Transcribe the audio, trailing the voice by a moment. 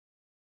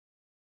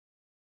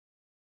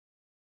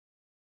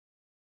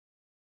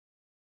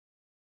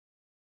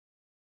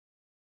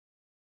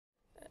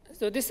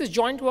So this is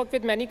joint work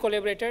with many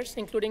collaborators,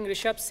 including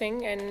Rishabh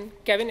Singh and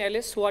Kevin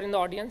Ellis, who are in the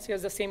audience.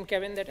 Here's the same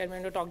Kevin that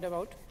Edmundo talked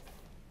about.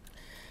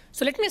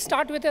 So let me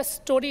start with a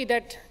story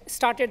that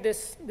started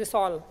this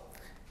all.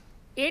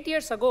 8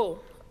 years ago,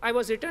 I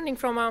was returning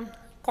from a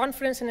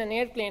conference in an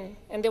airplane,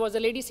 and there was a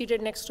lady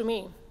seated next to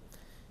me.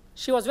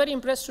 She was very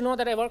impressed to know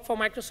that I work for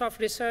Microsoft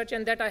Research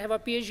and that I have a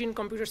PhD in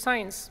computer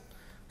science.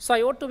 So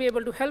I ought to be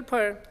able to help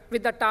her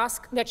with the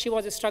task that she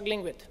was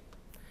struggling with.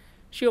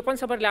 She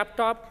opens up her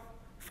laptop,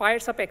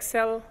 fires up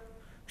Excel,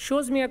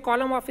 shows me a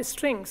column of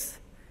strings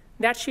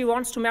that she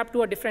wants to map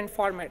to a different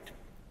format,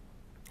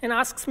 and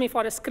asks me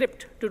for a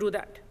script to do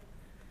that.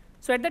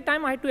 So at that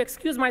time, I had to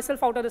excuse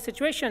myself out of the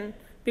situation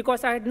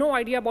because I had no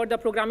idea about the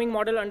programming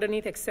model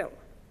underneath Excel.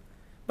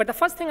 But the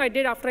first thing I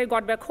did after I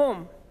got back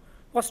home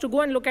was to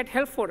go and look at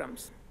help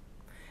forums.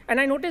 And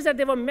I noticed that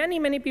there were many,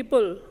 many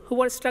people who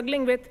were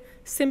struggling with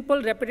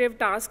simple, repetitive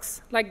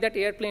tasks like that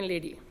airplane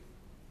lady.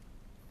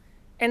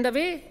 And the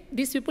way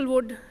these people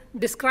would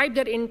describe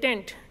their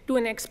intent to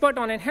an expert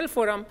on a help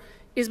forum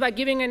is by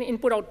giving an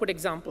input-output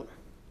example.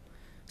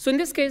 So in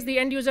this case, the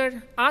end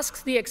user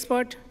asks the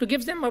expert to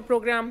give them a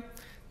program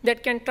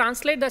that can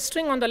translate the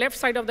string on the left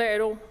side of the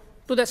arrow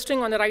to the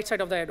string on the right side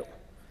of the arrow.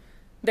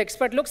 The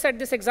expert looks at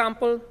this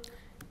example,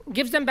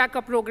 gives them back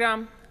a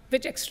program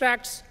which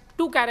extracts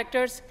 2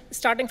 characters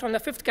starting from the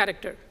 5th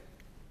character.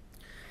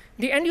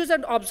 The end user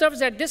observes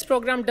that this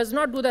program does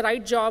not do the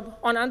right job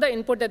on another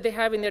input that they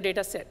have in their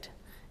data set,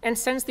 and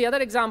sends the other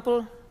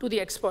example to the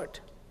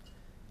expert.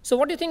 So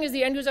what do you think is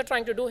the end user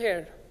trying to do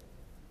here?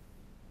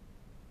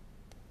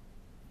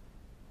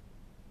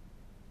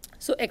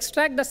 So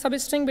extract the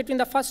substring between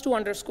the first 2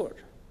 underscore.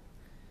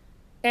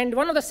 And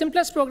one of the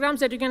simplest programs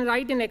that you can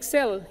write in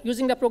Excel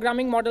using the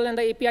programming model and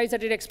the APIs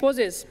that it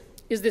exposes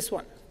is this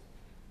one.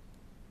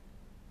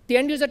 The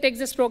end user takes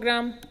this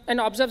program and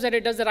observes that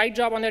it does the right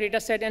job on the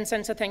data set and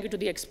sends a thank you to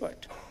the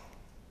expert.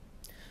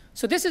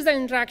 So this is the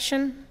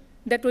interaction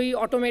that we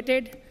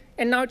automated,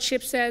 and now it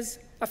ships as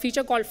a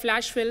feature called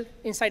flash fill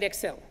inside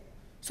Excel.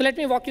 So let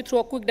me walk you through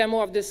a quick demo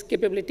of this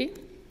capability.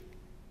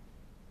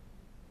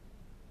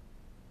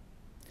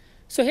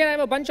 So here I have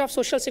a bunch of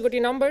social security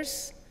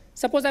numbers.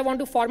 Suppose I want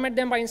to format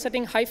them by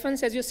inserting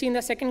hyphens, as you see in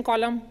the second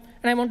column,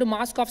 and I want to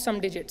mask off some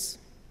digits.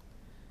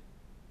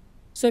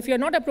 So if you're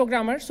not a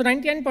programmer, so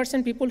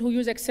 99% people who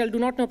use Excel do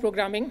not know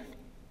programming,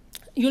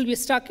 you'll be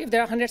stuck if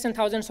there are hundreds and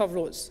thousands of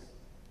rows.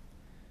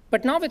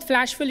 But now with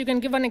flash fill, you can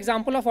give an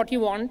example of what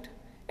you want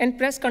and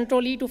press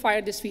Ctrl-E to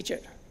fire this feature.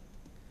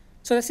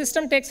 So the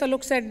system takes a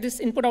look at this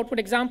input-output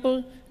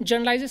example,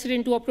 generalizes it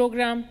into a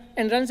program,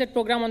 and runs that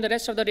program on the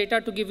rest of the data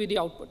to give you the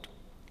output.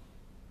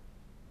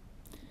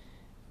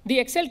 The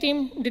Excel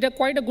team did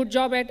quite a good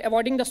job at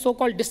avoiding the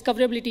so-called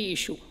discoverability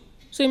issue.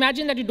 So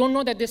imagine that you don't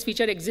know that this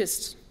feature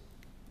exists.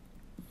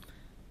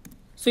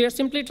 So you're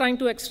simply trying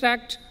to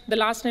extract the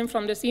last name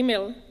from this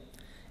email,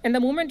 and the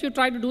moment you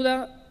try to do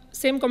the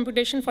same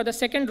computation for the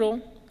second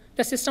row,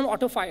 the system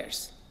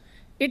auto-fires.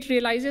 It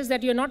realizes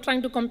that you're not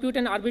trying to compute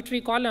an arbitrary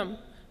column,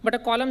 but a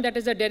column that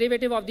is a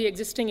derivative of the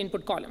existing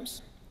input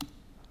columns.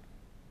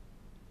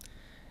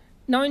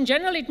 Now, in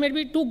general, it may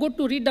be too good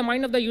to read the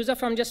mind of the user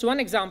from just one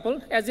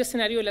example, as this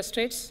scenario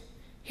illustrates.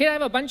 Here I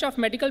have a bunch of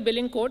medical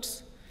billing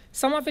codes,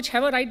 some of which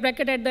have a right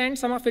bracket at the end,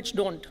 some of which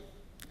don't.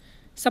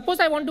 Suppose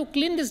I want to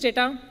clean this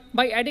data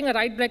by adding a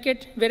right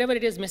bracket wherever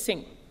it is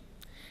missing.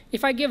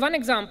 If I give one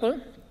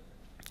example,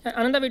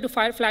 another way to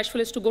fire flash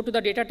fill is to go to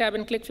the data tab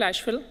and click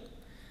flash fill.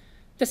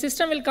 The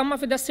system will come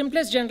up with the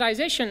simplest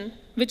generalization,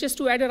 which is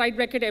to add a right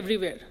bracket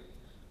everywhere.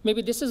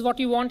 Maybe this is what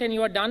you want and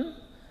you are done.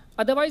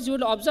 Otherwise, you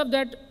will observe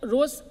that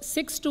rows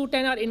 6 to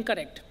 10 are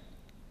incorrect.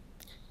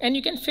 And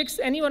you can fix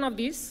any one of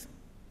these,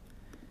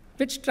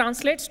 which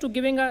translates to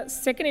giving a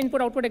second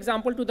input-output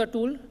example to the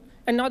tool.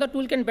 And now the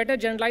tool can better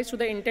generalize to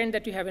the intent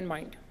that you have in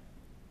mind.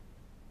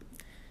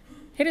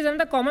 Here is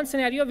another common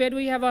scenario where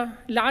we have a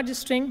large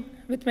string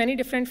with many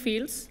different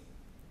fields.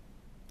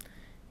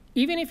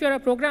 Even if you're a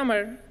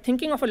programmer,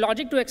 thinking of a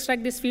logic to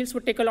extract these fields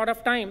would take a lot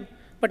of time.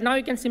 But now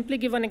you can simply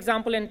give an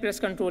example and press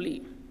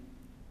Ctrl-E.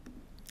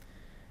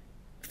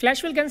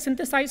 FlashFill can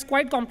synthesize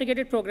quite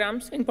complicated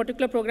programs, in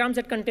particular programs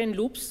that contain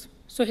loops.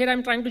 So here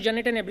I'm trying to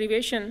generate an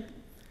abbreviation,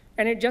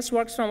 and it just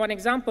works from one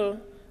example.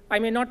 I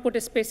may not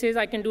put spaces,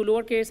 I can do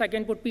lowercase, I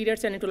can put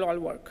periods, and it will all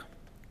work.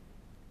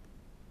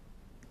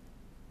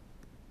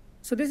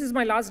 So this is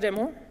my last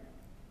demo.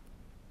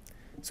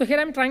 So here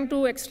I'm trying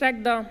to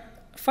extract the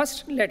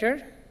first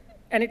letter,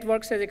 and it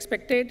works as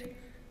expected.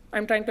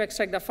 I'm trying to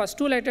extract the first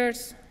 2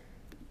 letters.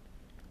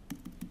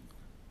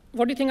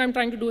 What do you think I'm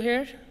trying to do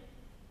here?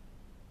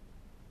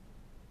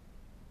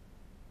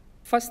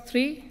 First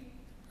 3,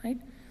 right?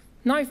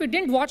 Now, if you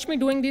didn't watch me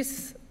doing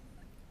these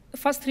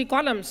first 3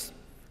 columns,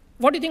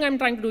 what do you think I'm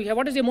trying to do here?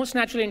 What is the most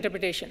natural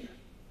interpretation?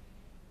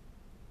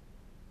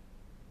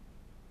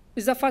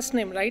 It's the first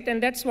name, right?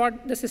 And that's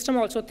what the system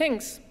also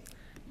thinks.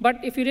 But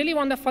if you really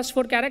want the first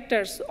 4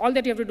 characters, all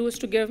that you have to do is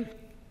to give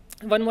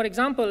one more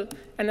example,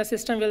 and the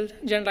system will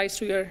generalize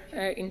to your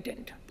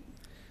intent.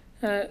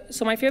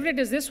 So my favorite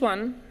is this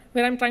one,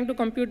 where I'm trying to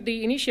compute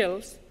the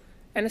initials.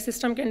 and a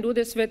system can do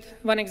this with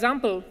one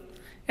example.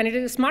 And it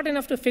is smart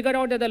enough to figure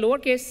out that the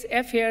lowercase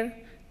f here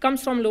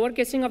comes from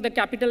lowercasing of the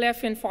capital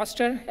F in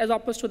Foster as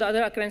opposed to the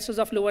other occurrences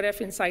of lower f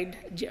inside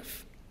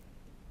GF.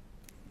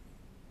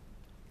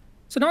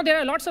 So now there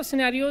are lots of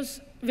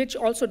scenarios which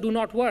also do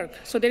not work.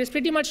 So there is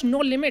pretty much no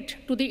limit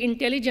to the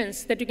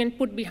intelligence that you can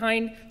put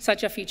behind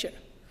such a feature.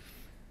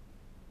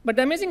 But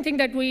the amazing thing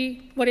that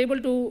we were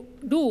able to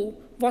do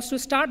was to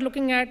start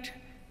looking at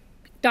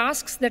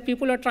tasks that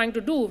people are trying to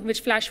do,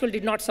 which Flashfill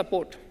did not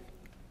support.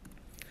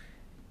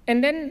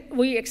 And then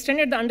we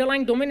extended the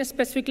underlying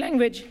domain-specific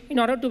language in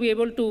order to be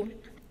able to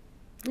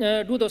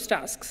do those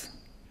tasks.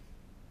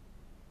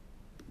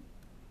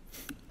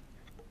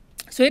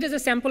 So here is a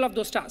sample of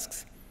those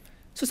tasks.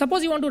 So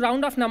suppose you want to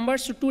round off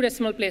numbers to 2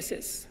 decimal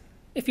places.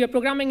 If you're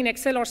programming in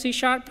Excel or C#,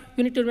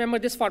 you need to remember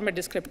this format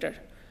descriptor.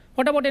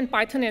 What about in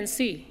Python and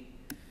C?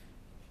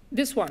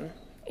 This one.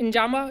 In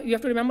Java, you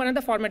have to remember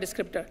another format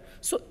descriptor.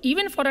 So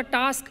even for a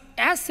task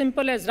as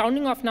simple as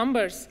rounding off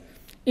numbers,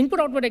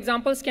 input-output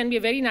examples can be a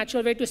very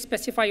natural way to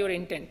specify your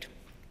intent.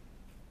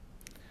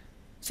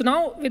 So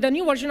now, with the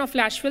new version of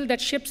Flashfill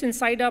that ships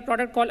inside a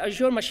product called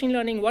Azure Machine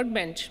Learning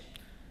Workbench,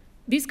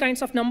 these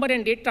kinds of number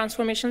and date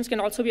transformations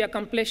can also be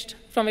accomplished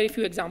from very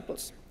few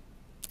examples.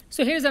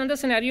 So here's another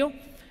scenario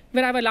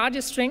where I have a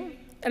large string,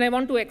 and I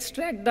want to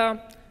extract the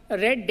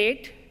red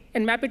date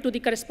and map it to the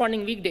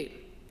corresponding weekday.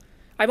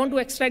 I want to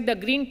extract the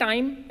green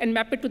time and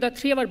map it to the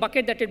 3-hour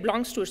bucket that it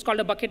belongs to. It's called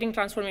a bucketing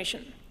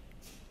transformation.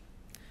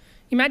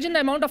 Imagine the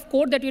amount of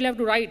code that you'll have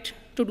to write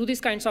to do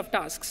these kinds of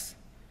tasks.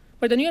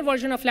 But the newer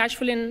version of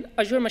Flashfill in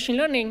Azure Machine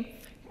Learning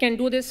can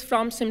do this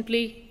from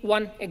simply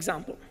one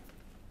example.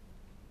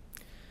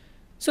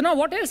 So now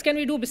what else can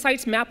we do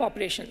besides map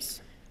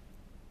operations?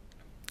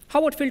 How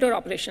about filter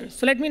operations?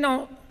 So let me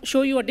now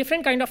show you a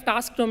different kind of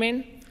task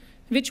domain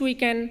which we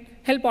can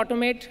help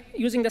automate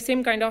using the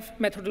same kind of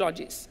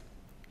methodologies.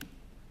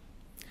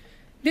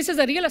 This is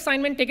a real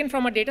assignment taken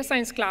from a data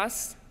science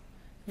class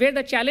where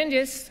the challenge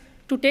is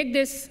to take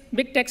this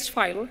big text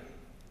file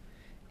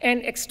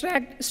and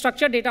extract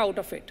structured data out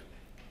of it.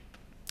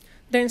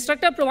 The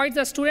instructor provides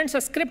the students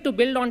a script to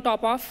build on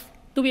top of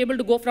to be able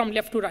to go from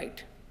left to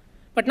right.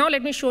 But now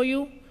let me show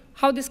you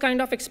how this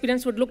kind of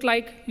experience would look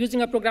like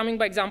using a programming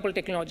by example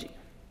technology.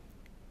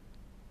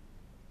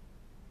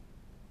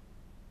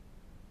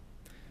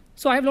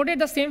 So I have loaded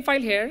the same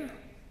file here.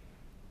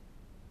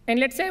 And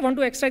let's say I want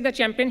to extract the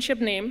championship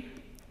name.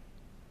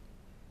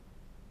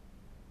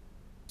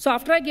 So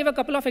after I give a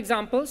couple of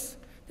examples,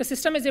 the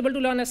system is able to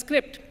learn a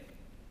script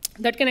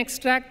that can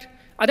extract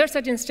other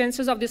such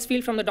instances of this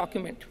field from the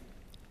document.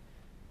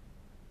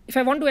 If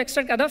I want to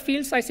extract other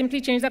fields, I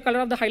simply change the color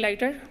of the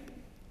highlighter.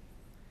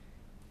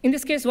 In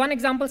this case, one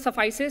example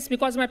suffices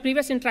because my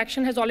previous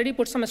interaction has already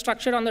put some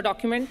structure on the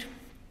document.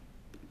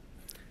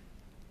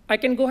 I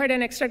can go ahead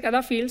and extract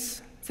other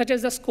fields, such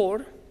as the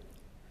score.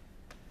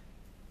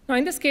 Now,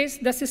 in this case,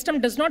 the system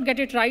does not get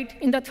it right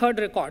in the 3rd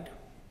record.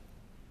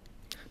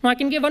 Now, I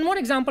can give one more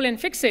example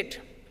and fix it.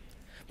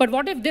 But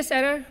what if this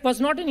error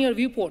was not in your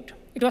viewport?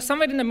 It was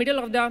somewhere in the middle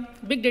of the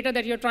big data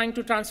that you're trying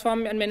to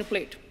transform and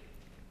manipulate.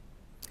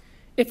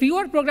 If you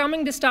are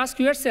programming this task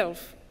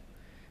yourself,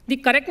 the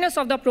correctness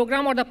of the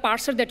program or the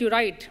parser that you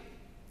write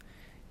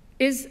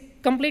is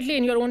completely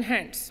in your own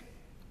hands.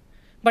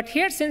 But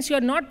here, since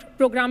you're not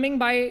programming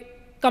by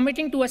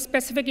committing to a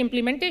specific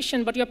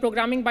implementation, but you're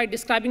programming by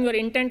describing your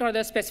intent or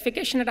the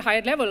specification at a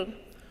higher level,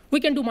 we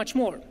can do much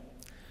more.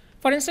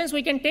 For instance,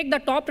 we can take the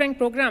top-ranked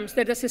programs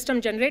that the system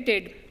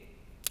generated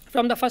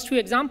from the first few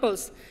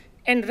examples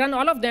and run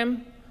all of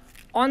them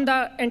on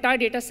the entire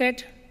data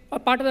set or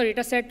part of the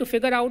data set to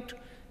figure out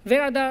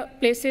where are the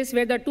places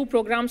where the 2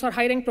 programs or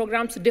high-ranked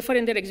programs differ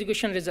in their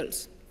execution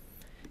results.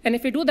 And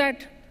if we do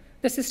that,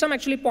 the system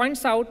actually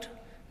points out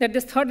that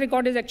this 3rd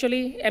record is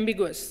actually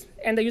ambiguous,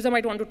 and the user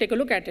might want to take a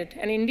look at it.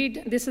 And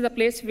indeed, this is the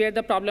place where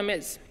the problem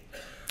is.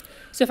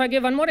 So if I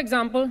give one more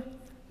example,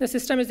 the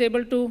system is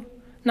able to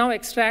now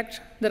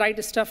extract the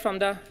right stuff from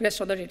the rest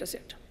of the data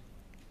set.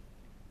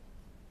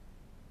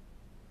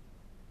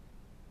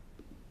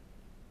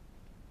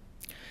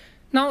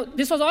 Now,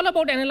 this was all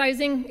about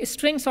analyzing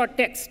strings or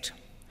text.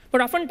 But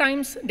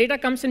oftentimes, data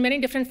comes in many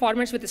different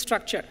formats with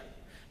structure.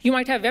 You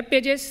might have web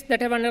pages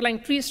that have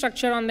underlying tree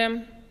structure on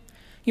them.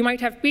 You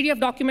might have PDF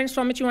documents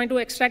from which you want to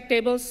extract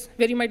tables,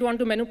 where you might want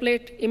to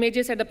manipulate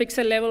images at the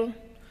pixel level.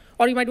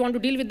 Or you might want to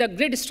deal with the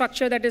grid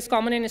structure that is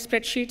common in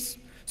spreadsheets.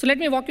 So let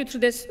me walk you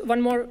through this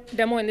one more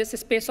demo in this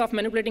space of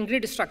manipulating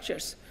grid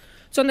structures.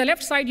 So on the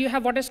left side, you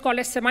have what is called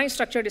a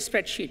semi-structured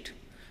spreadsheet.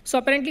 So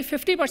apparently,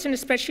 50%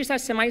 spreadsheets are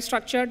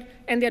semi-structured,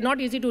 and they're not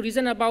easy to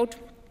reason about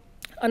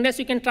unless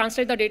you can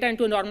translate the data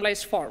into a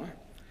normalized form.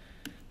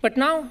 But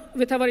now,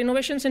 with our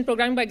innovations in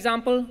programming by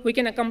example, we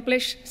can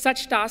accomplish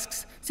such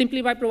tasks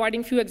simply by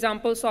providing few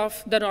examples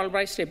of the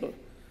normalized table.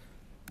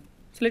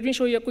 So let me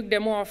show you a quick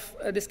demo of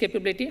this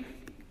capability.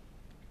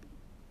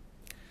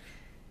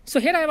 So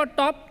here I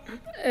have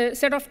a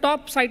set of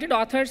top cited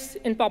authors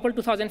in Popple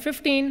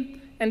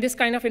 2015, and this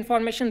kind of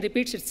information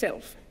repeats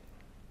itself.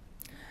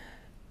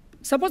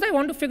 Suppose I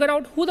want to figure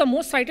out who the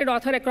most cited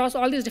author across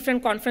all these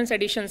different conference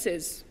editions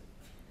is.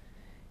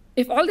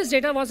 If all this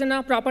data was in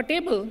a proper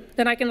table,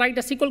 then I can write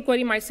a SQL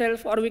query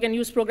myself, or we can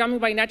use programming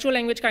by natural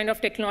language kind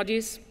of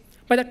technologies.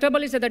 But the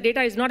trouble is that the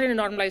data is not in a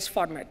normalized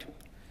format.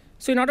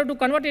 So in order to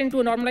convert it into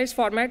a normalized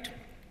format,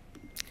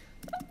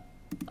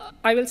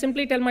 I will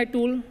simply tell my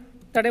tool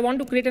that I want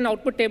to create an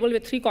output table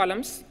with 3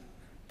 columns.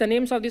 The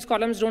names of these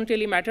columns don't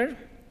really matter.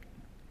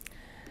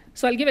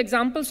 So I'll give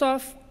examples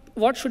of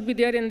what should be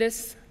there in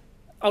this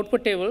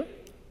output table.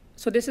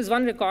 So this is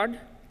one record.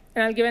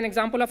 And I'll give an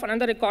example of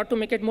another record to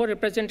make it more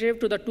representative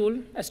to the tool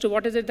as to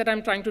what is it that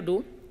I'm trying to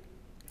do.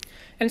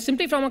 And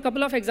simply from a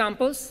couple of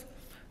examples,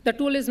 the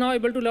tool is now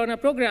able to learn a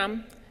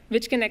program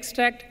which can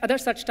extract other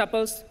such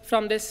tuples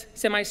from this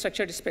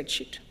semi-structured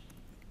spreadsheet.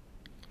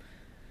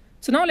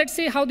 So now let's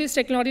see how these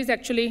technologies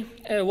actually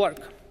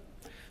work.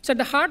 So at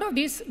the heart of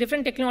these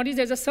different technologies,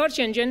 there's a search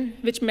engine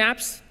which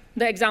maps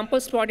the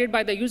examples provided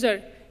by the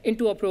user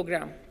into a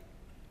program.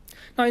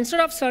 Now, instead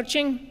of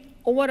searching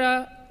over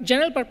a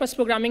general purpose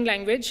programming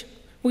language,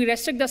 we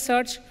restrict the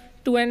search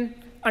to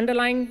an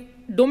underlying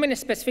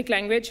domain-specific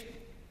language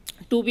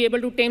to be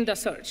able to tame the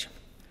search.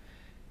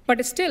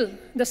 But still,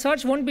 the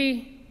search won't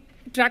be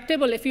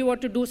tractable if you were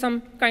to do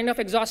some kind of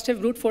exhaustive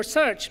brute force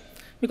search,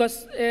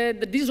 because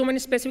these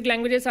domain-specific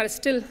languages are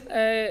still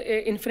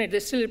infinite. They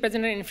still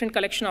represent an infinite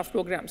collection of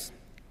programs.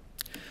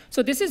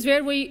 So this is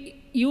where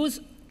we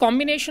use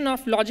combination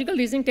of logical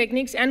reasoning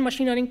techniques and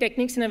machine learning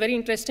techniques in a very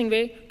interesting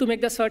way to make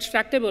the search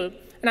tractable.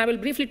 And I will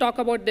briefly talk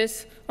about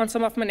this on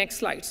some of my next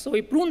slides. So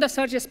we prune the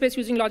search space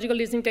using logical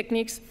reasoning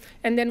techniques,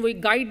 and then we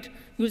guide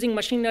using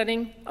machine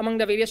learning among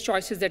the various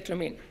choices that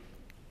remain.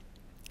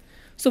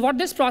 So what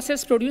this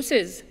process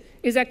produces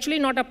is actually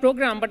not a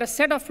program, but a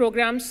set of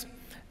programs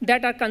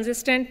that are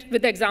consistent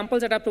with the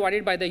examples that are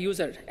provided by the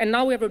user. And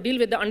now we have to deal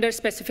with the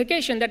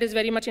under-specification that is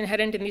very much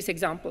inherent in these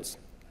examples.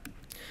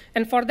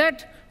 And for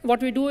that,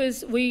 what we do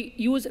is we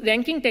use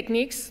ranking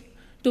techniques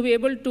to be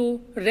able to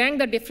rank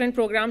the different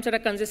programs that are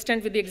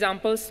consistent with the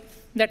examples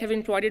that have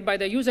been provided by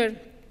the user.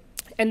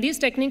 And these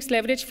techniques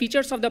leverage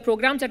features of the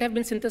programs that have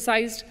been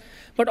synthesized,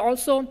 but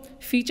also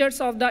features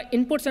of the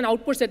inputs and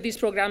outputs that these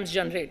programs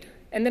generate.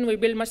 And then we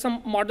build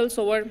some models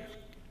over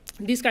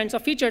these kinds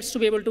of features to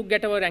be able to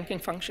get our ranking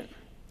function.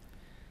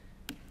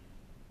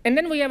 And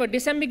then we have a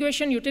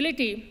disambiguation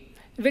utility,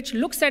 which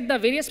looks at the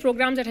various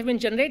programs that have been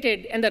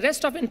generated and the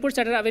rest of inputs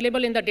that are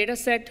available in the data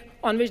set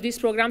on which these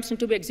programs need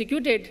to be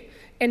executed,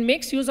 and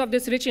makes use of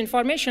this rich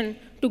information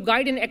to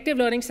guide an active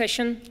learning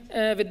session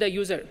with the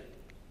user.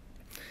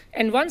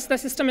 And once the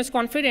system is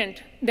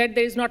confident that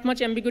there is not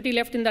much ambiguity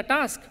left in the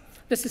task,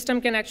 the system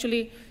can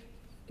actually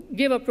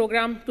give a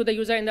program to the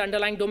user in the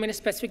underlying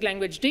domain-specific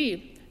language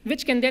D,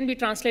 which can then be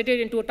translated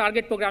into a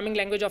target programming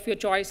language of your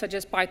choice, such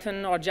as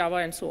Python or Java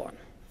and so on.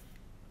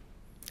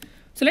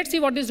 So let's see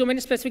what these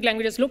domain-specific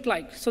languages look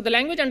like. So the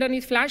language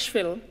underneath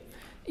FlashFill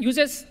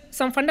uses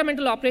some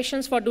fundamental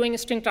operations for doing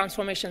string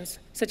transformations,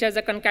 such as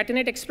the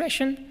concatenate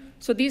expression.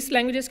 So these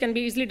languages can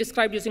be easily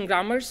described using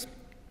grammars.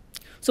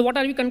 So what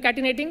are we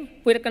concatenating?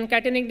 We're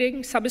concatenating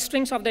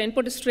substrings of the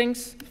input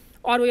strings,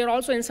 or we are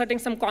also inserting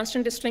some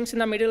constant strings in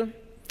the middle.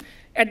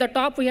 At the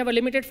top, we have a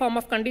limited form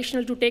of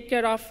conditional to take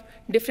care of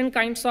different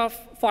kinds of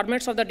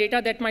formats of the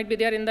data that might be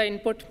there in the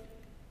input.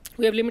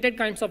 We have limited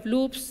kinds of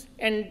loops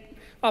and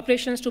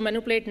operations to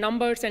manipulate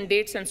numbers and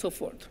dates and so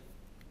forth.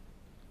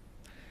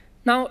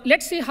 Now,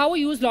 let's see how we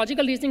use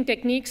logical reasoning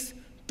techniques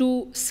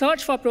to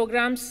search for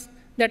programs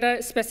that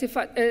are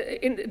specified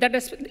in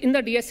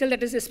the DSL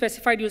that is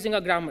specified using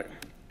a grammar.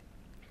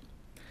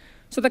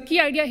 So the key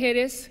idea here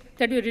is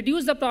that we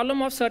reduce the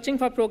problem of searching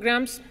for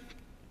programs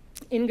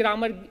in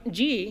grammar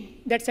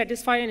G that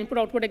satisfy an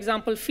input-output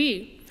example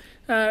phi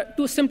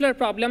to simpler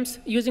problems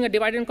using a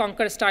divide and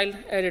conquer style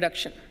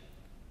reduction.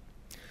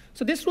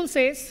 So this rule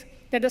says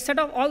that the set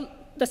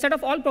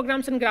of all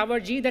programs in grammar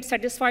G that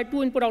satisfy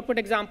 2 input-output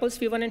examples,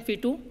 phi1 and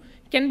phi2,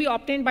 can be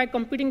obtained by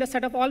computing the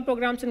set of all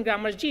programs in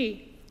grammar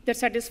G that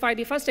satisfy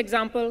the first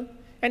example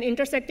and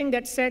intersecting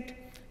that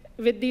set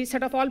with the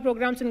set of all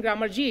programs in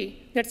grammar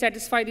G that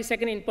satisfy the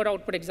second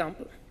input-output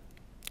example.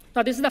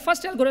 Now, this is the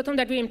first algorithm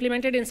that we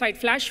implemented inside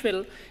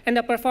FlashFill, and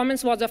the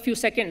performance was a few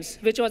seconds,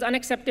 which was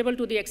unacceptable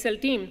to the Excel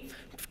team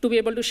to be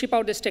able to ship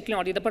out this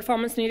technology. The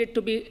performance needed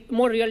to be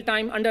more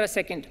real-time, under a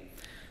second.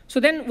 So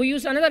then we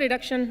used another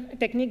reduction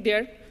technique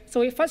there. So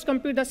we first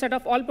compute the set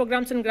of all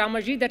programs in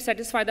grammar G that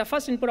satisfy the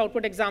first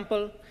input-output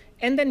example,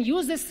 and then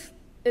use this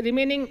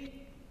remaining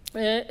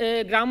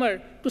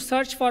grammar to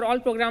search for all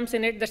programs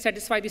in it that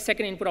satisfy the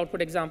second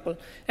input-output example.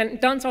 And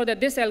it turns out that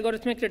this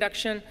algorithmic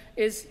reduction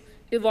is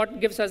what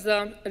gives us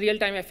the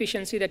real-time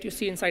efficiency that you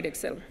see inside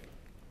Excel.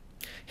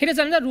 Here is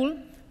another rule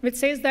which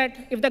says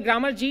that if the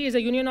grammar G is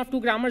a union of 2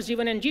 grammars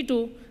G1 and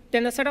G2,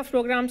 then the set of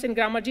programs in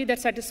grammar G that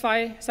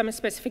satisfy some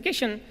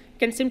specification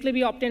can simply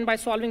be obtained by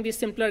solving these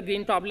simpler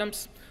green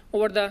problems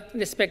over the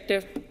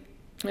respective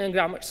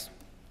grammars.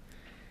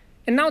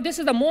 And now this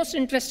is the most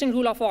interesting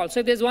rule of all. So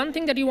if there's one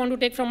thing that you want to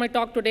take from my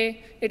talk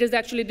today, it is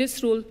actually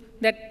this rule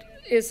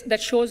that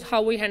shows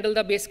how we handle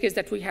the base case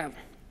that we have.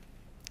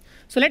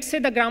 So let's say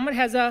the grammar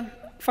has a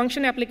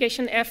function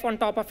application f on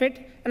top of it,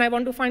 and I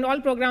want to find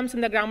all programs in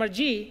the grammar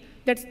G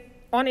that's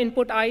on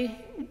input I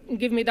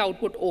give me the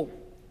output O.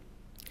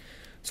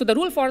 So the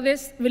rule for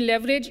this will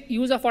leverage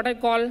use of what I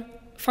call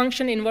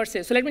function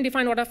inverses. So let me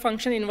define what a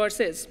function inverse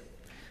is.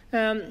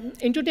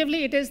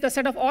 Intuitively, it is the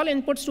set of all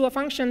inputs to a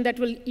function that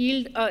will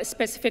yield a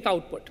specific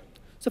output.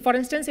 So for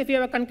instance, if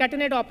you have a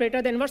concatenate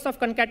operator, the inverse of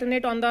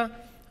concatenate on the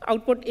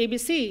output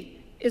ABC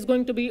is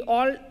going to be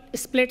all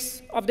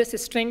splits of this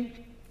string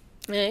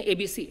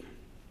ABC.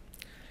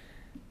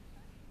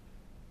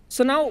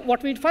 So now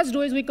what we first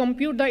do is we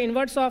compute the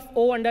inverse of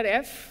O under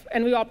F,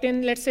 and we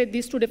obtain, let's say,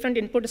 these two different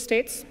input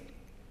states.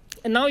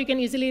 And now you can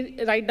easily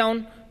write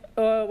down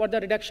what the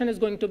reduction is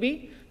going to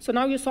be. So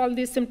now you solve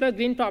these simpler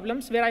green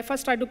problems, where I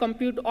first try to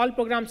compute all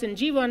programs in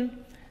G1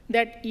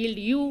 that yield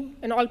U,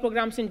 and all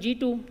programs in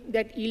G2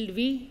 that yield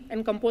V,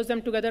 and compose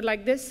them together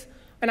like this.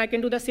 And I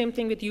can do the same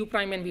thing with U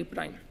prime and V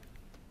prime.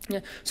 Yeah.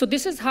 So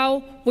this is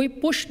how we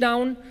push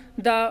down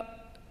the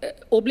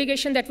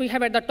obligation that we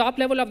have at the top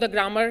level of the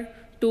grammar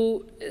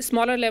to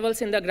smaller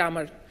levels in the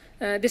grammar.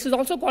 This is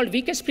also called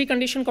weakest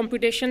precondition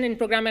computation in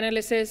program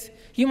analysis.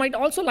 You might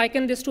also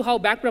liken this to how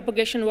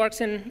backpropagation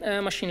works in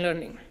machine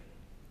learning.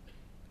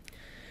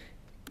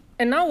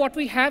 And now what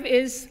we have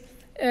is,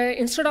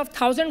 instead of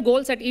 1,000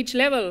 goals at each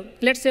level,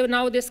 let's say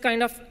now this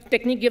kind of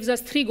technique gives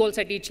us 3 goals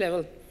at each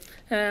level.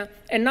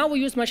 And now we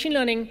use machine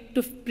learning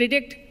to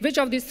predict which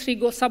of these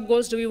 3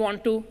 sub-goals do we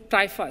want to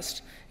try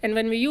first. And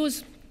when we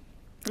use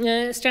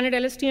standard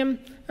LSTM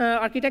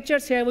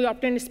architectures here, we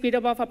obtain speed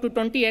of up to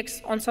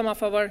 20x on some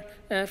of our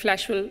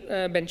Flashwheel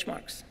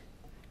benchmarks.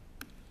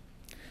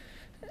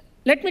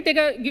 Let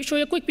me show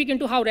you a quick peek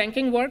into how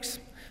ranking works.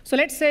 So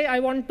let's say I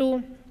want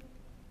to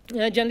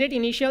generate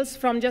initials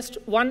from just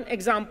one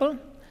example.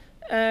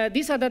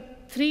 These are the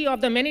 3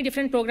 of the many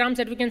different programs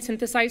that we can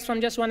synthesize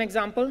from just one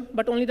example,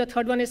 but only the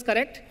 3rd one is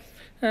correct.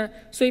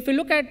 So if you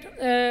look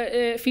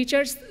at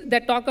features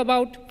that talk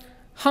about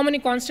how many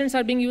constants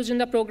are being used in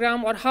the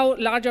program, or how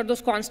large are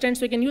those constants,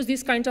 we can use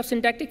these kinds of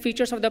syntactic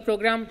features of the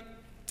program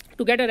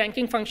to get a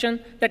ranking function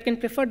that can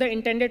prefer the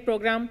intended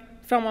program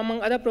from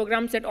among other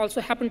programs that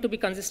also happen to be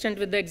consistent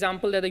with the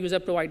example that the user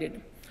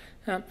provided.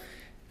 Now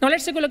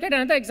let's take a look at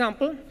another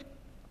example.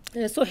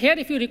 So here,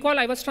 if you recall,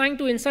 I was trying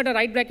to insert a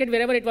right bracket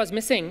wherever it was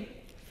missing.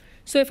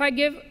 So if I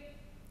give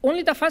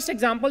only the first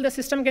example, the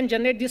system can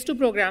generate these 2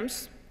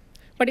 programs.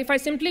 But if I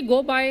simply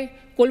go by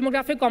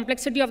colmographic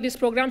complexity of these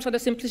programs or the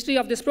simplicity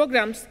of these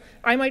programs,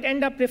 I might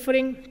end up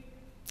preferring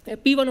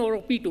P1 over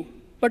P2.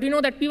 But we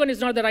know that P1 is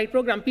not the right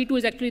program. P2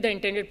 is actually the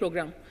intended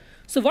program.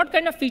 So what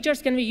kind of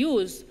features can we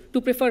use to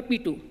prefer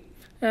P2?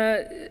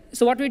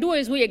 So what we do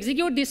is we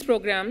execute these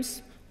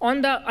programs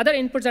on the other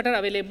inputs that are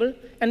available,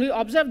 and we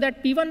observe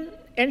that P1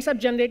 ends up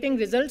generating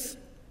results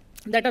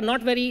that are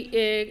not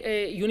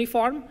very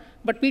uniform,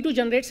 but P2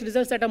 generates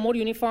results that are more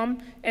uniform,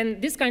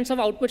 and these kinds of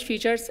output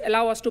features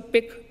allow us to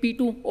pick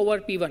P2 over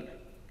P1.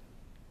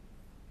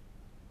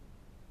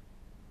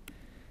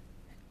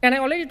 And I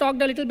already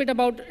talked a little bit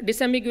about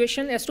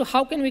disambiguation as to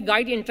how can we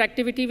guide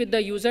interactivity with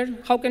the user,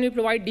 how can we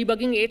provide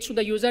debugging aids to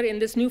the user in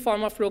this new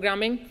form of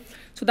programming.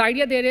 So the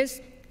idea there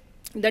is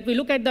that we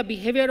look at the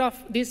behavior of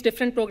these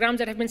different programs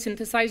that have been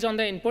synthesized on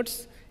the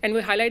inputs, and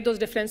we highlight those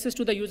differences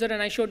to the user,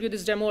 and I showed you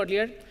this demo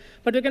earlier.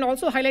 But we can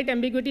also highlight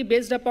ambiguity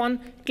based upon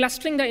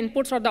clustering the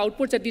inputs or the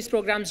outputs that these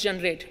programs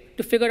generate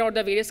to figure out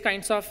the various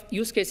kinds of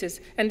use cases.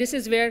 And this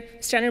is where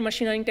standard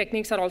machine learning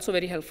techniques are also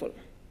very helpful.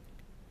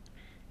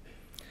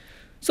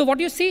 So what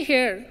you see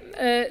here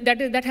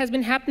that has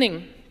been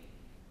happening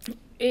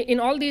in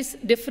all these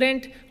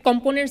different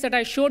components that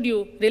I showed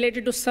you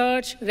related to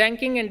search,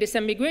 ranking, and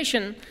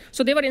disambiguation,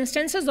 so they were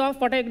instances of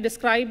what I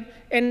described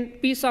in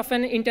piece of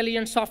an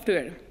intelligent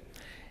software.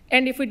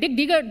 And if we dig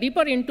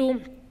deeper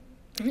into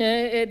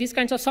these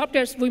kinds of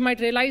softwares, we might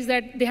realize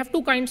that they have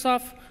 2 kinds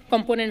of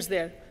components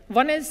there.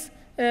 One is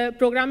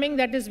programming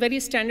that is very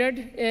standard,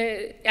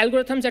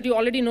 algorithms that you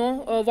already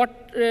know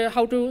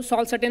how to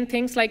solve certain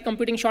things like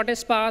computing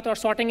shortest path or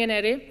sorting an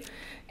array,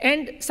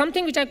 and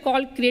something which I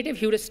call creative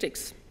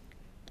heuristics.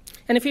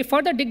 And if you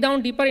further dig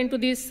down deeper into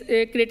these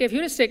creative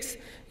heuristics,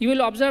 you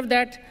will observe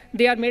that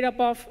they are made up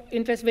of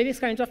various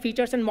kinds of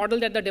features and model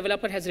that the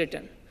developer has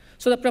written.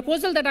 So the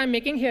proposal that I'm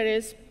making here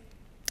is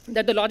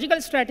that the logical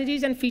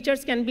strategies and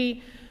features can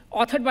be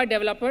authored by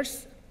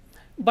developers,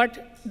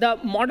 but the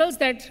models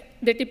that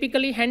they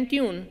typically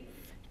hand-tune,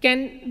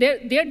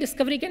 their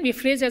discovery can be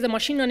phrased as a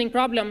machine learning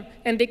problem,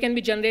 and they can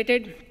be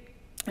generated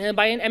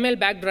by an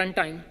ML-backed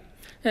runtime.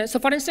 So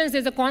for instance,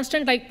 there's a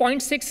constant like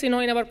 0.6 in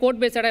our code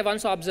base that I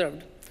once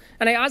observed.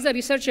 And I asked the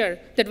researcher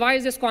that why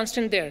is this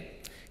constant there?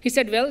 He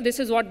said, well,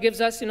 this is what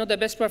gives us the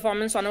best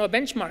performance on our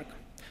benchmark.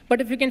 But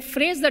if we can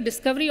phrase the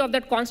discovery of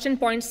that constant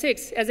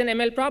 0.6 as an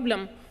ML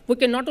problem, we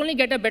can not only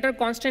get a better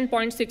constant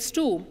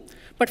 0.62,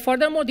 but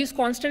furthermore, these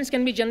constants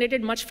can be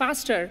generated much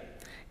faster,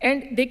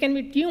 and they can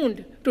be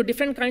tuned to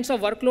different kinds of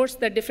workloads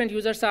that different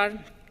users are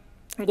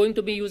going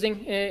to be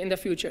using in the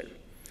future.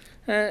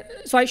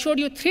 So I showed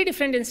you 3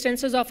 different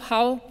instances of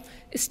how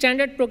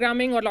standard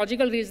programming or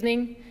logical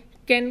reasoning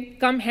can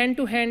come hand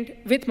to hand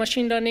with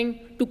machine learning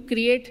to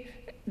create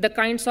the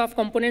kinds of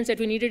components that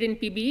we needed in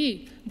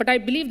PBE. But I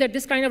believe that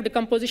this kind of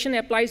decomposition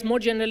applies more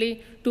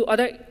generally to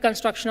other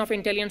construction of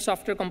intelligent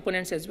software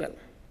components as well.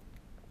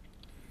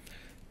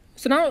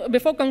 So now,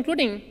 before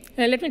concluding,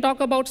 let me talk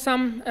about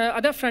some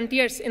other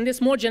frontiers in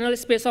this more general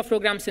space of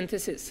program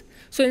synthesis.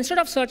 So instead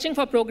of searching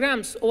for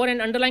programs over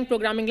an underlying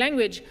programming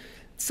language,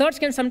 search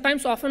can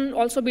sometimes often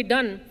also be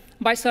done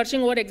by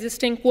searching over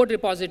existing code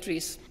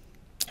repositories.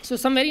 So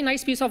some very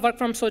nice piece of work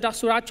from Suraj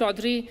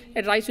Chaudhary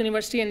at Rice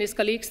University and his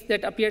colleagues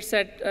that appeared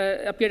at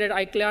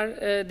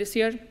ICLR this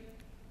year.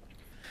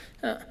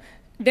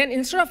 Then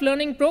instead of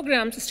learning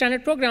programs,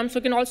 standard programs,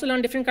 we can also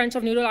learn different kinds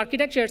of neural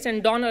architectures,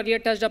 and Dawn earlier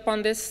touched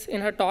upon this in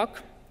her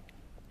talk.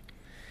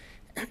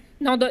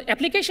 Now, the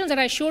applications that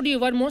I showed you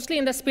were mostly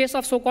in the space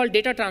of so-called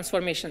data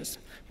transformations.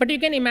 But you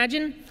can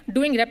imagine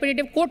doing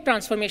repetitive code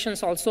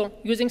transformations also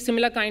using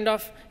similar kind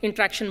of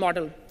interaction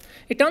model.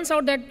 It turns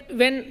out that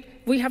when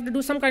we have to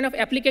do some kind of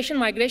application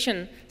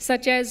migration,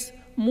 such as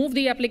move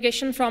the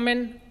application from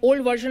an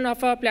old version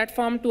of a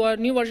platform to a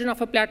new version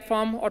of a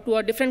platform or to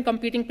a different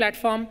competing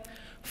platform,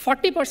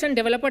 40%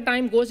 developer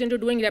time goes into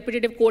doing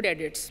repetitive code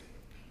edits,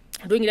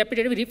 doing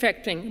repetitive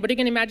refactoring. But you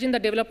can imagine the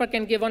developer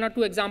can give 1 or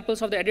 2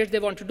 examples of the edits they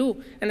want to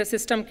do, and the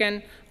system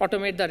can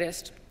automate the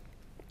rest.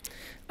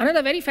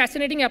 Another very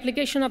fascinating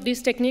application of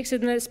these techniques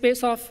is in the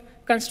space of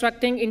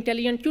constructing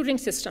intelligent tutoring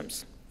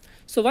systems.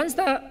 So once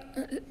the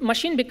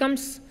machine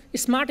becomes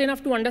smart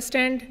enough to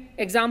understand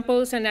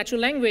examples and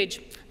natural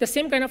language, the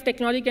same kind of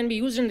technology can be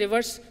used in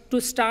reverse to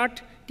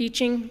start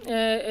teaching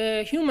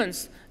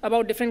humans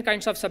about different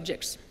kinds of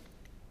subjects.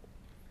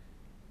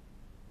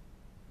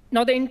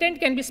 Now, the intent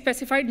can be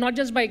specified not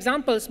just by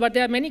examples, but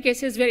there are many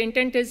cases where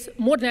intent is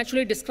more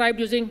naturally described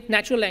using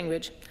natural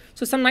language.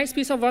 So some nice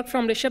piece of work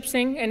from Rishabh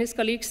Singh and his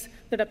colleagues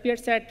that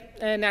appears at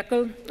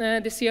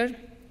NACL this year.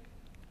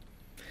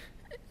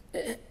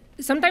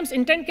 Sometimes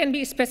intent can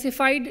be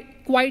specified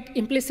quite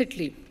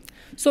implicitly.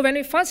 So when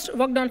we first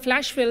worked on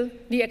Flashfill,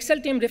 the Excel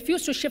team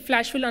refused to ship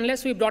Flashfill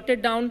unless we brought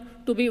it down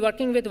to be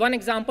working with one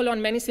example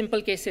on many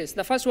simple cases.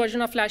 The first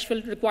version of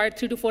Flashfill required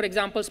 3 to 4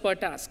 examples per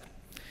task.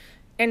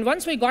 And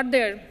once we got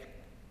there,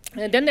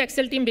 then the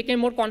Excel team became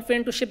more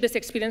confident to ship this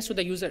experience to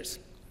the users.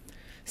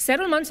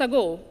 Several months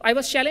ago, I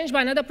was challenged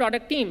by another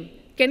product team.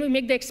 Can we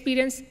make the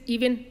experience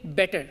even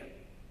better?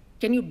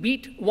 Can you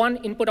beat one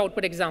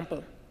input-output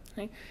example?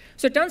 Right?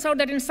 So it turns out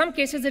that in some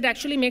cases, it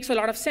actually makes a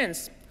lot of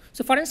sense.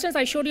 So for instance,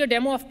 I showed you a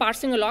demo of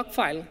parsing a log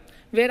file,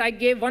 where I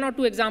gave 1 or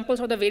 2 examples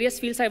of the various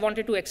fields I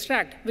wanted to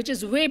extract, which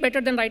is way better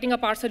than writing a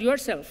parser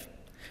yourself.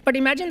 But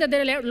imagine that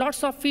there are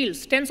lots of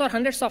fields, tens or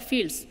hundreds of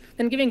fields.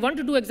 Then giving 1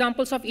 to 2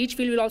 examples of each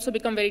field will also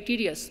become very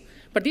tedious.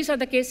 But these are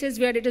the cases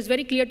where it is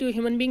very clear to a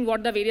human being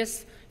what the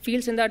various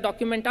fields in the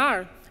document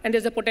are, and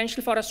there's a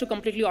potential for us to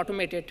completely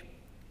automate it.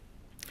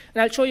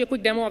 And I'll show you a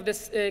quick demo of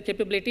this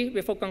capability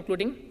before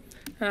concluding.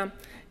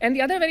 And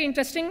the other very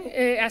interesting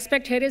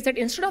aspect here is that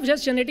instead of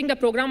just generating the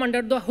program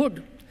under the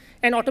hood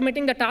and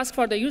automating the task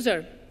for the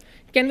user,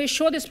 can we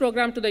show this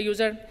program to the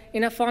user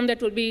in a form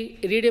that will be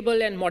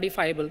readable and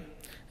modifiable?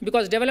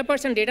 Because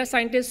developers and data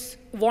scientists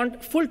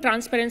want full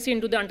transparency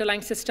into the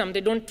underlying system. They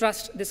don't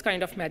trust this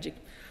kind of magic.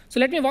 So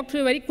let me walk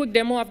through a very quick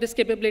demo of this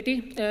capability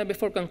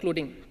before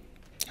concluding.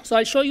 So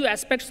I'll show you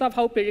aspects of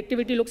how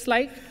predictivity looks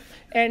like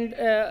and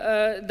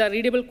the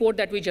readable code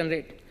that we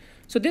generate.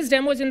 So this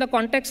demo is in the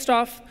context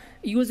of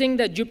using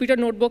the Jupyter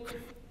Notebook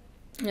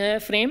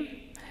frame.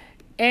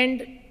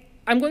 And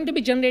I'm going to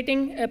be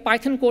generating a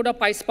Python code or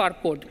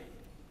PySpark code.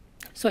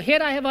 So here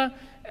I have a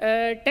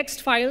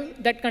text file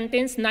that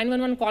contains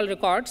 911 call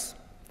records.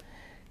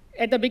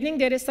 At the beginning,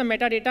 there is some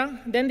metadata.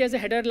 Then there's a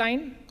header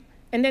line.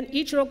 And then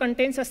each row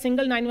contains a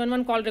single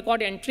 911 call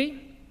record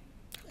entry.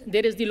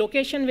 There is the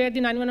location where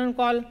the 911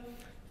 call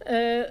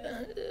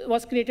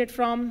was created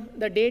from,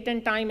 the date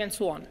and time, and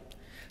so on.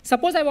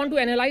 Suppose I want to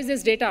analyze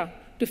this data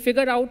to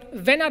figure out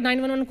when are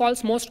 911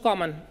 calls most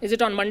common. Is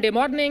it on Monday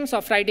mornings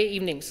or Friday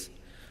evenings?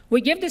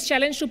 We gave this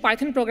challenge to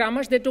Python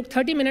programmers. They took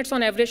 30 minutes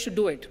on average to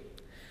do it.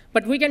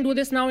 But we can do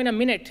this now in a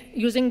minute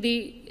using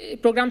the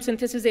program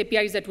synthesis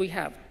APIs that we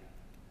have.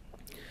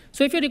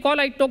 So if you recall,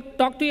 I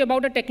talked to you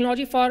about a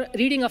technology for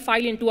reading a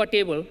file into a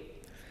table.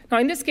 Now,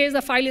 in this case,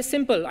 the file is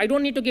simple. I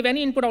don't need to give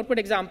any input-output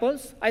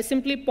examples. I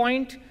simply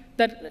point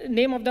the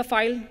name of the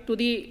file to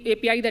the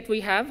API that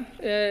we have,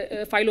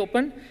 file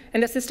open,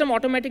 and the system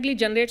automatically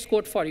generates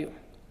code for you.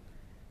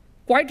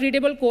 Quite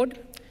readable code.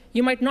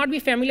 You might not be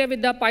familiar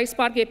with the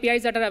PySpark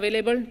APIs that are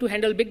available to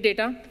handle big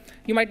data.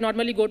 You might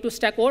normally go to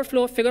Stack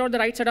Overflow, figure out the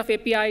right set of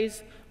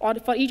APIs, or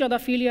for each other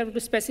field, you have to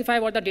specify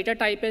what the data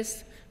type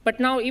is. But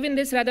now, even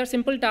this rather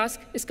simple task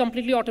is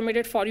completely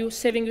automated for you,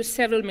 saving you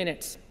several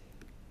minutes.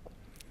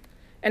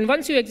 And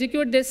once you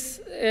execute this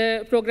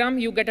program,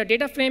 you get a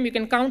data frame. You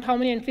can count how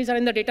many entries are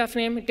in the data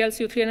frame. It tells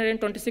you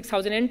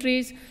 326,000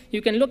 entries.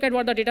 You can look at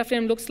what the data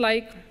frame looks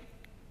like.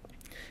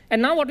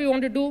 And now what we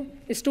want to do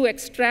is to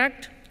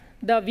extract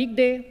the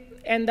weekday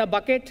and the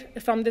bucket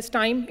from this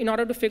time in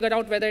order to figure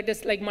out whether it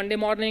is like Monday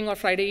morning or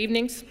Friday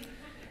evenings.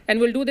 And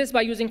we'll do this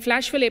by using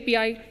Flashfill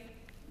API.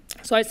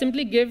 So I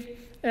simply give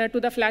to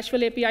the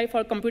Flashfill API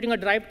for computing a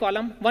derived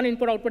column, one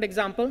input-output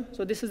example.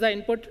 So this is the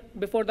input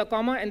before the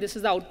comma, and this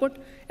is the output.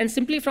 And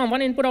simply from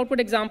one input-output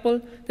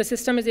example, the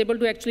system is able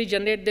to actually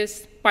generate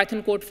this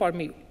Python code for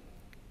me.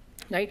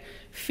 Right?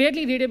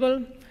 Fairly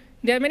readable.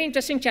 There are many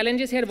interesting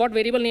challenges here. What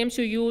variable names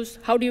you use?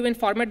 How do you even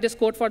format this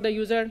code for the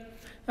user?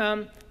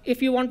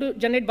 If you want to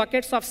generate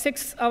buckets of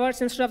 6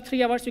 hours instead of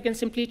 3 hours, you can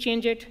simply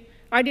change it.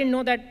 I didn't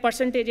know that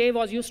 %A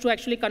was used to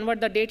actually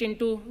convert the date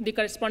into the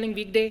corresponding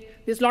weekday.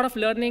 There's a lot of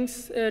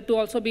learnings to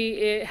also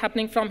be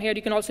happening from here.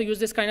 You can also use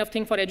this kind of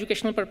thing for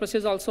educational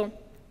purposes also.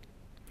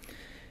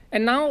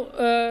 And now,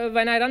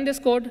 when I run this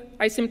code,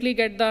 I simply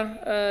get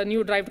the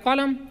new derived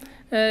column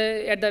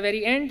at the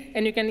very end,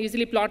 and you can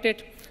easily plot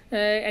it.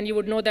 And you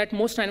would know that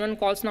most 911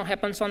 calls now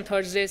happens on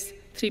Thursdays,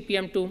 3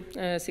 p.m.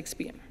 to 6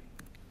 p.m.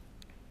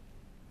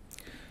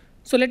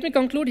 So let me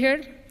conclude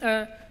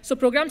here. So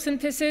program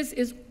synthesis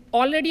is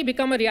already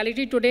become a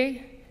reality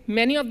today.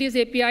 Many of these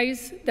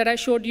APIs that I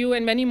showed you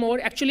and many more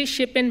actually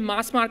ship in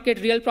mass market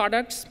real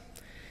products.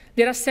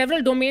 There are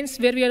several domains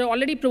where we are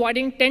already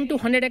providing 10 to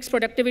 100x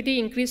productivity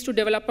increase to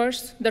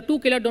developers. The 2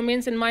 killer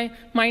domains in my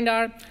mind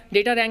are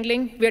data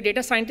wrangling, where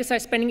data scientists are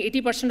spending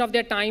 80% of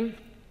their time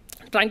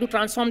trying to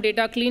transform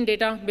data, clean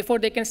data, before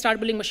they can start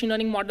building machine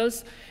learning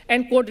models,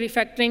 and code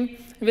refactoring,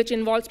 which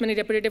involves many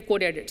repetitive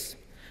code edits.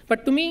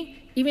 But to me,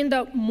 even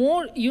the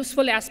more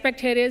useful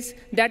aspect here is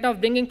that of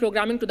bringing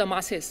programming to the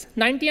masses.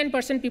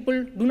 99%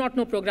 people do not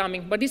know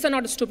programming, but these are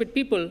not stupid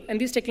people, and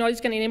these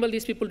technologies can enable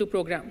these people to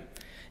program.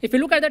 If you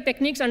look at the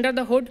techniques under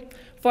the hood,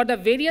 for the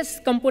various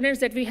components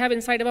that we have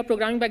inside our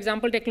programming by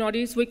example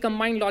technologies, we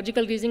combine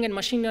logical reasoning and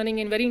machine learning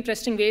in very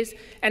interesting ways,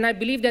 and I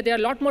believe that there are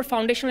a lot more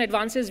foundational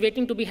advances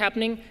waiting to be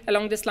happening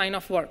along this line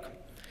of work.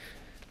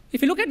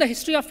 If you look at the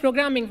history of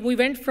programming, we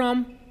went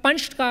from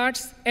punched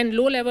cards and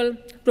low-level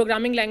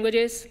programming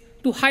languages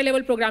to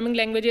high-level programming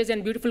languages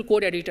and beautiful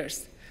code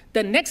editors.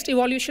 The next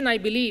evolution, I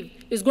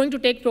believe, is going to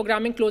take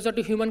programming closer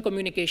to human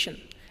communication.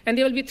 And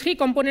there will be 3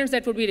 components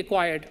that will be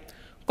required.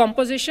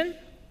 Composition,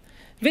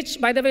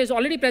 which, by the way, is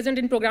already present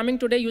in programming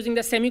today using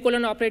the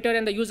semicolon operator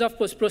and the use of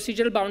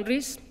procedural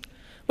boundaries.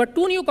 But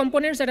 2 new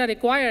components that are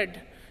required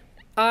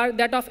are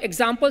that of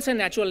examples and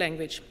natural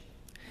language.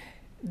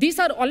 These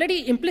are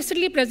already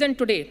implicitly present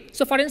today.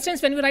 So for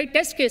instance, when we write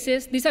test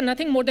cases, these are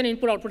nothing more than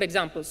input-output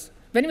examples.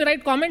 When we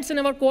write comments in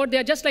our code, they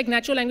are just like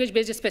natural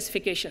language-based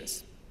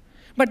specifications.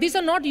 But these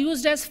are not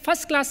used as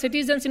first-class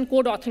citizens in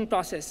code authoring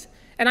process.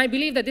 And I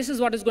believe that this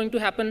is what is going to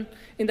happen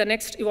in the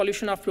next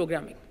evolution of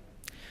programming.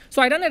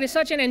 So I run a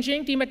research and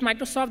engineering team at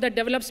Microsoft that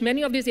develops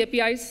many of these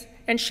APIs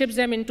and ships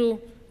them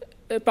into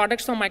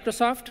products from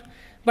Microsoft.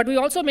 But we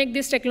also make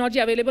this technology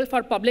available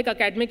for public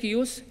academic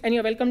use, and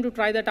you're welcome to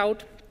try that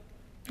out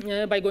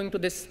by going to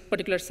this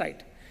particular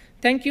site.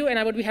 Thank you, and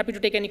I would be happy to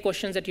take any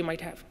questions that you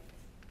might have.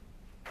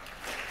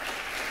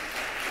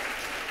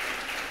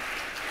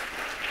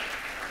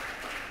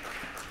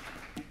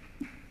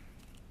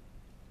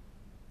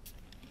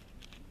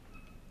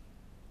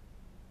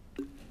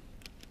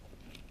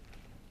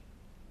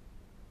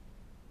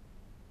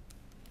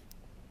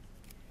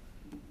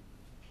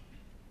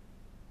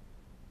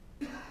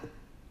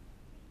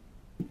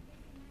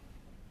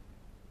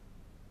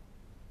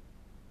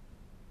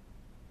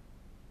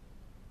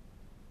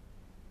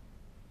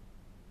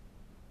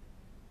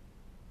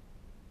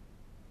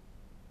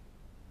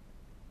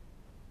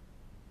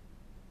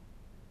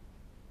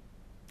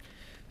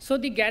 So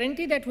the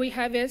guarantee that we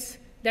have is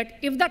that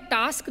if the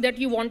task that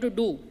you want to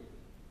do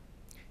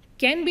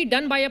can be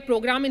done by a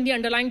program in the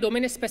underlying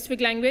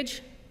domain-specific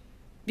language,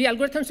 the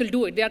algorithms will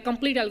do it. They are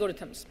complete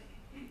algorithms.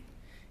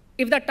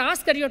 If the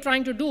task that you're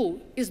trying to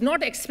do is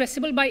not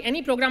expressible by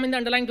any program in the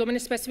underlying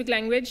domain-specific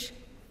language,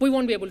 we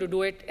won't be able to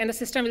do it, and the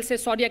system will say,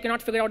 sorry, I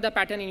cannot figure out the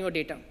pattern in your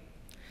data.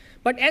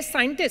 But as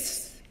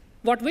scientists,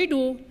 what we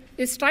do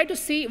is try to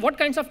see what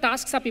kinds of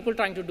tasks are people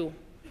trying to do.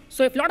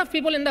 So if a lot of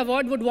people in the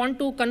world would want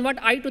to convert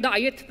I to the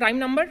ith prime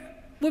number,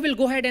 we will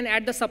go ahead and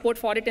add the support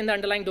for it in the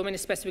underlying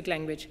domain-specific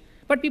language.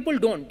 But people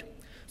don't.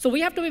 So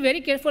we have to be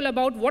very careful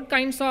about what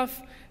kinds of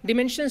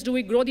dimensions do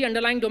we grow the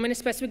underlying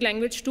domain-specific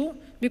language to,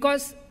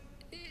 because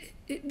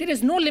there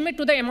is no limit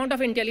to the amount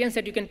of intelligence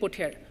that you can put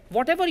here.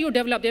 Whatever you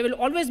develop, there will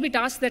always be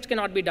tasks that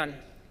cannot be done.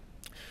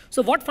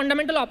 So what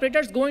fundamental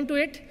operators go into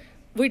it,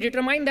 we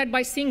determine that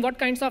by seeing what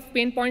kinds of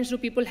pain points do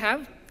people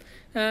have.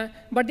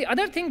 But the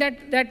other thing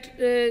that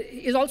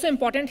is also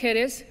important here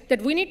is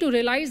that we need to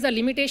realize the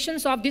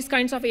limitations of these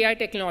kinds of AI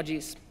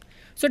technologies.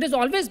 So it is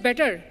always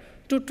better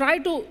to try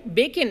to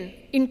bake in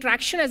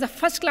interaction as a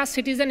first-class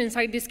citizen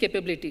inside these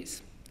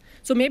capabilities.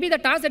 So maybe the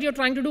task that you're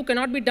trying to do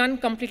cannot be done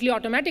completely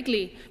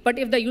automatically, but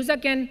if the user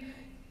can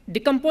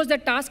decompose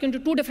that task into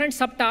 2 different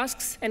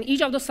subtasks, and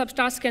each of those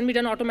subtasks can be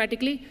done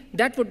automatically,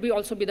 that would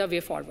also be the way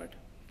forward.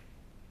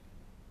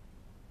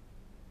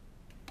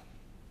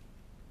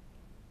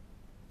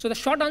 So the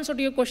short answer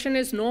to your question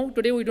is no.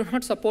 Today we do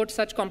not support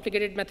such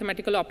complicated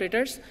mathematical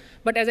operators.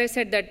 But as I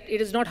said, that it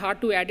is not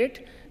hard to add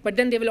it. But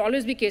then there will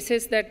always be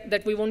cases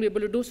that we won't be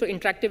able to do. So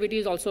interactivity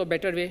is also a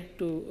better way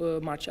to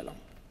march along.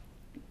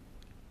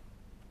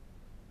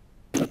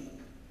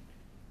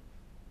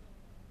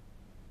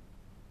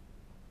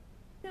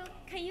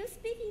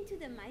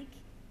 the mic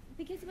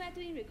because we are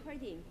doing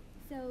recording.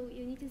 So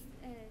you need to,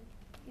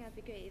 yeah, it'd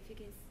be great if you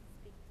can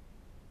speak.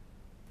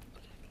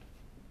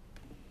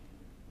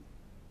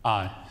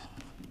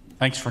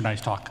 Thanks for a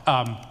nice talk.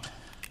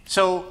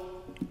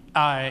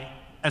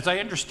 As I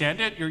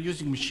understand it, you're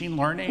using machine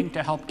learning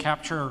to help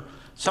capture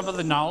some of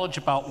the knowledge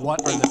about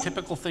what are the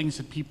typical things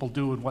that people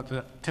do and what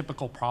the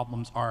typical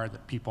problems are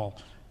that people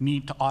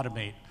need to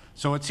automate.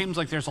 So it seems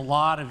like there's a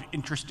lot of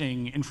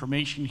interesting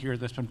information here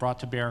that's been brought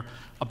to bear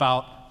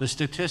about the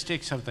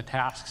statistics of the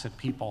tasks that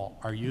people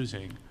are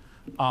using.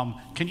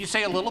 Can you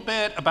say a little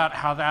bit about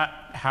how that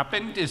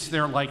happened? Is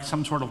there like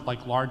some sort of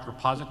like large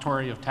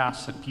repository of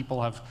tasks that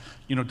people have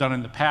done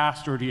in the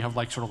past, or do you have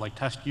like sort of like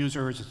test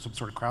users? It's some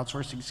sort of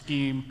crowdsourcing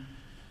scheme?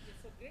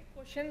 It's a great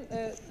question.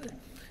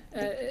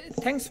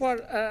 Thanks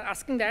for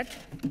asking that.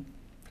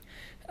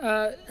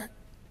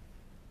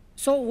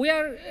 So we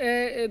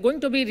are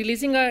going to be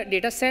releasing a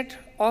data set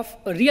of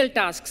real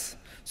tasks.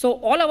 So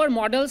all our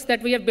models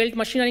that we have built,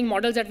 machine learning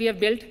models that we have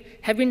built,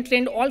 have been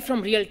trained all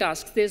from real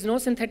tasks. There's no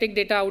synthetic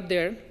data out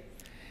there.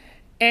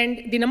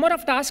 And the number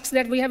of tasks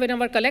that we have in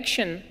our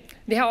collection,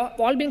 they have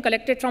all been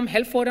collected from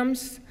help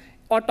forums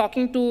or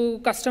talking to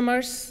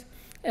customers,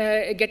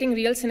 getting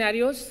real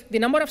scenarios. The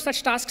number of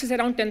such tasks is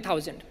around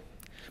 10,000.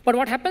 But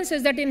what happens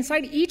is that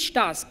inside each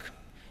task,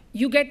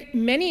 you get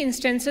many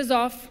instances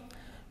of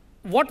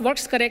what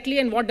works correctly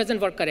and what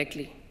doesn't work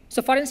correctly.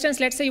 So for instance,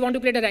 let's say you want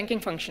to create a ranking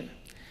function.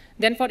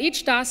 Then for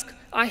each task,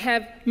 I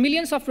have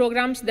millions of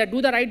programs that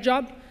do the right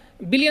job,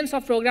 billions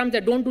of programs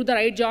that don't do the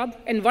right job,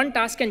 and one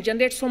task can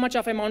generate so much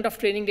of amount of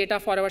training data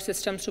for our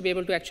systems to be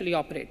able to actually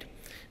operate.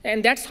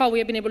 And that's how we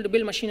have been able to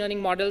build machine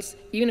learning models,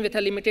 even with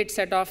a limited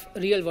set of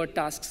real-world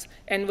tasks.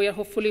 And we are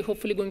hopefully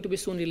going to be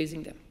soon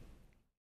releasing them.